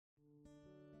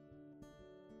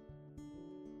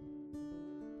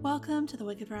Welcome to the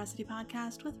Wicked Veracity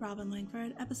Podcast with Robin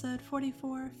Langford, episode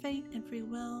 44, Fate and Free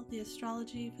Will, the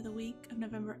astrology for the week of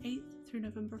November 8th through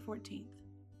November 14th.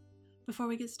 Before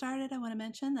we get started, I want to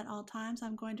mention that all times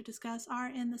I'm going to discuss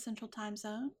are in the Central Time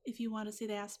Zone. If you want to see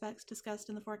the aspects discussed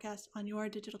in the forecast on your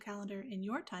digital calendar in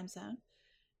your time zone,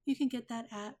 you can get that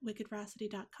at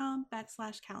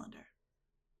wickedveracity.com/calendar.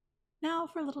 Now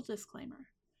for a little disclaimer.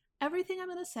 Everything I'm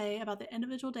going to say about the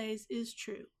individual days is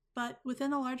true, but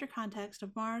within the larger context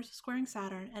of Mars squaring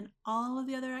Saturn and all of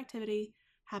the other activity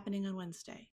happening on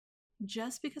Wednesday.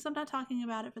 Just because I'm not talking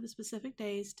about it for the specific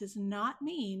days does not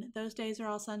mean those days are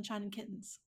all sunshine and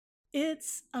kittens.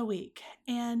 It's a week,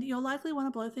 and you'll likely want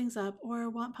to blow things up or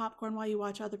want popcorn while you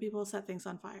watch other people set things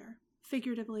on fire.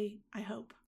 Figuratively, I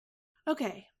hope.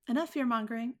 Okay, enough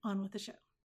fear-mongering, on with the show.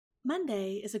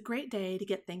 Monday is a great day to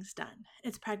get things done.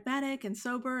 It's pragmatic and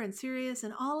sober and serious,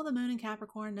 and all of the moon and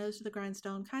Capricorn nose to the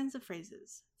grindstone kinds of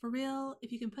phrases. For real,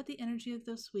 if you can put the energy of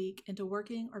this week into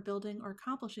working or building or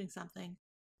accomplishing something,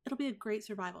 it'll be a great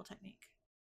survival technique.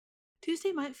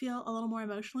 Tuesday might feel a little more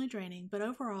emotionally draining, but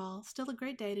overall, still a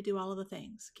great day to do all of the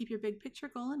things. Keep your big picture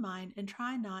goal in mind and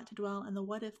try not to dwell on the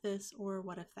what if this or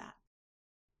what if that.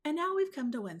 And now we've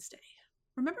come to Wednesday.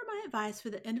 Remember my advice for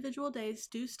the individual days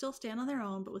do still stand on their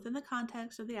own, but within the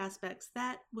context of the aspects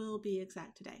that will be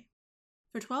exact today.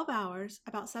 For 12 hours,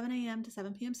 about 7 a.m. to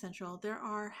 7 p.m. Central, there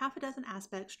are half a dozen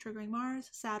aspects triggering Mars,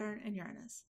 Saturn, and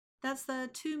Uranus. That's the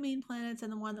two mean planets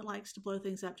and the one that likes to blow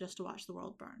things up just to watch the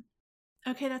world burn.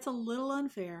 Okay, that's a little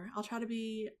unfair. I'll try to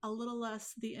be a little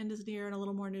less the end is near and a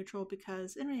little more neutral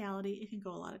because in reality, it can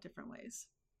go a lot of different ways.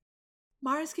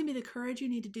 Mars can be the courage you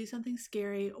need to do something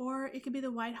scary, or it can be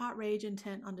the white-hot rage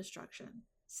intent on destruction.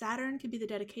 Saturn can be the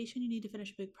dedication you need to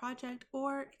finish a big project,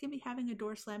 or it can be having a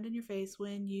door slammed in your face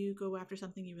when you go after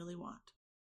something you really want.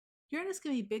 Uranus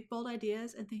can be big, bold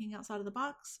ideas and thinking outside of the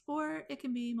box, or it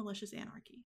can be malicious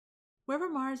anarchy. Wherever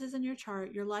Mars is in your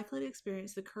chart, you're likely to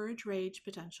experience the courage rage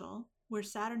potential. Where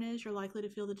Saturn is, you're likely to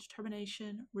feel the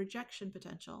determination rejection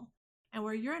potential. And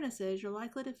where Uranus is, you're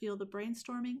likely to feel the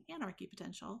brainstorming anarchy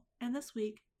potential. And this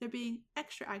week, they're being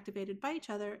extra activated by each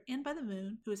other and by the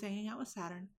Moon, who is hanging out with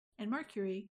Saturn, and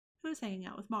Mercury, who is hanging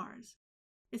out with Mars.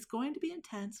 It's going to be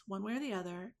intense one way or the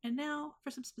other. And now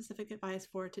for some specific advice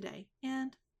for today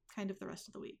and kind of the rest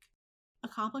of the week.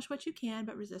 Accomplish what you can,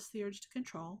 but resist the urge to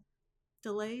control.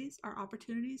 Delays are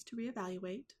opportunities to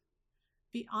reevaluate.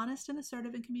 Be honest and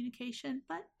assertive in communication,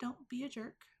 but don't be a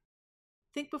jerk.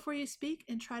 Think before you speak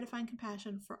and try to find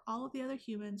compassion for all of the other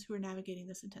humans who are navigating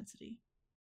this intensity.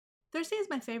 Thursday is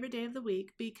my favorite day of the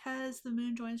week because the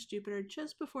moon joins Jupiter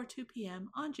just before 2 p.m.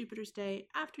 on Jupiter's day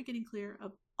after getting clear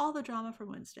of all the drama from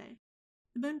Wednesday.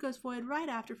 The moon goes void right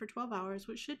after for 12 hours,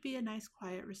 which should be a nice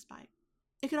quiet respite.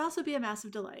 It could also be a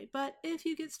massive delay, but if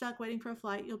you get stuck waiting for a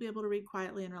flight, you'll be able to read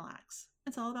quietly and relax.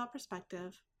 It's all about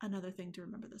perspective, another thing to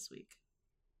remember this week.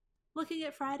 Looking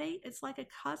at Friday, it's like a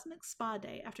cosmic spa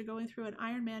day after going through an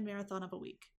Ironman marathon of a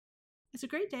week. It's a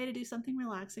great day to do something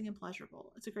relaxing and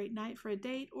pleasurable. It's a great night for a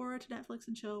date or to Netflix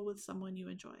and chill with someone you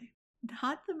enjoy.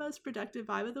 Not the most productive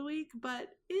vibe of the week,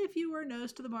 but if you were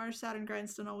nose to the Mars-Saturn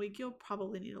grindstone all week, you'll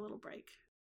probably need a little break.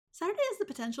 Saturday has the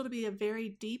potential to be a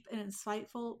very deep and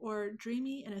insightful or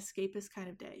dreamy and escapist kind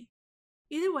of day.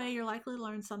 Either way, you're likely to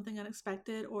learn something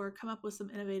unexpected or come up with some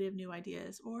innovative new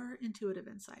ideas or intuitive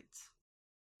insights.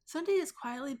 Sunday is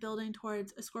quietly building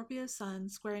towards a Scorpio Sun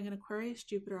squaring an Aquarius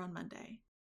Jupiter on Monday.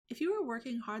 If you were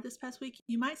working hard this past week,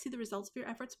 you might see the results of your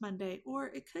efforts Monday, or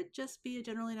it could just be a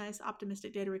generally nice,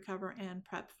 optimistic day to recover and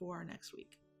prep for next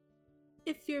week.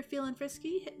 If you're feeling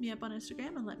frisky, hit me up on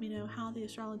Instagram and let me know how the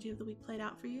astrology of the week played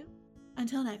out for you.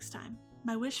 Until next time,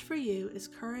 my wish for you is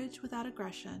courage without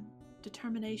aggression,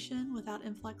 determination without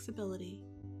inflexibility,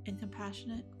 and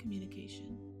compassionate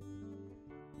communication.